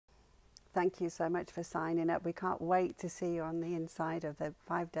Thank you so much for signing up. We can't wait to see you on the inside of the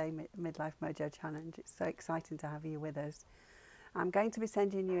 5-day Midlife Mojo Challenge. It's so exciting to have you with us. I'm going to be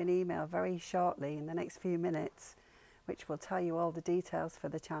sending you an email very shortly in the next few minutes, which will tell you all the details for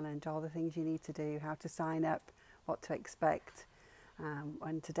the challenge, all the things you need to do, how to sign up, what to expect,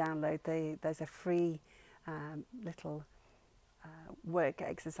 and to download. There's a free little work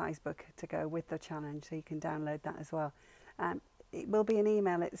exercise book to go with the challenge, so you can download that as well. It will be an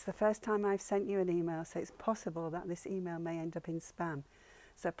email. It's the first time I've sent you an email, so it's possible that this email may end up in spam.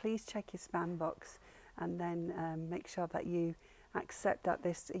 So please check your spam box and then make sure that you accept that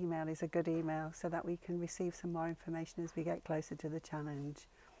this email is a good email so that we can receive some more information as we get closer to the challenge.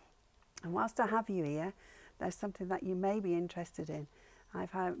 And whilst I have you here, there's something that you may be interested in.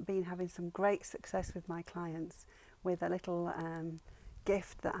 I've been having some great success with my clients with a little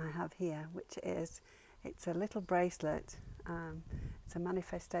gift that I have here, which is, it's a little bracelet. It's a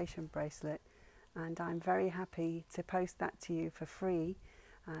manifestation bracelet, and I'm very happy to post that to you for free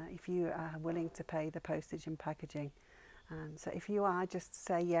if you are willing to pay the postage and packaging. So if you are, just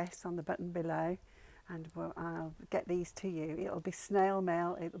say yes on the button below, and I'll get these to you. It'll be snail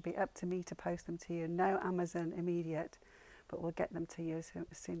mail. It'll be up to me to post them to you. No Amazon immediate, but we'll get them to you as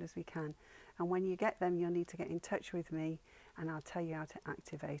soon as we can. And when you get them, you'll need to get in touch with me, and I'll tell you how to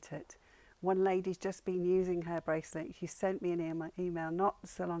activate it. One lady's just been using her bracelet. She sent me an email not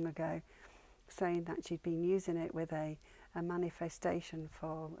so long ago saying that she'd been using it with a manifestation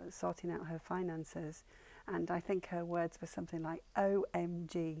for sorting out her finances. And I think her words were something like,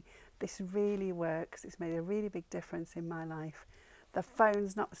 OMG, this really works. It's made a really big difference in my life. The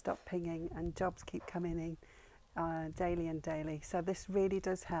phone's not stopped pinging and jobs keep coming in daily and daily. So this really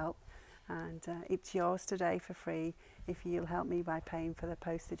does help. And it's yours today for free if you'll help me by paying for the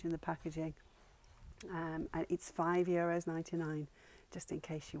postage and the packaging. And it's €5.99, just in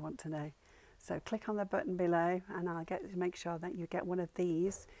case you want to know. So click on the button below and I'll make sure that you get one of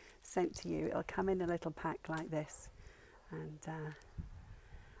these sent to you. It'll come in a little pack like this, and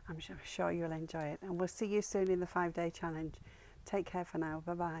I'm sure you'll enjoy it. And we'll see you soon in the 5-day challenge. Take care for now.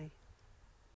 Bye-bye.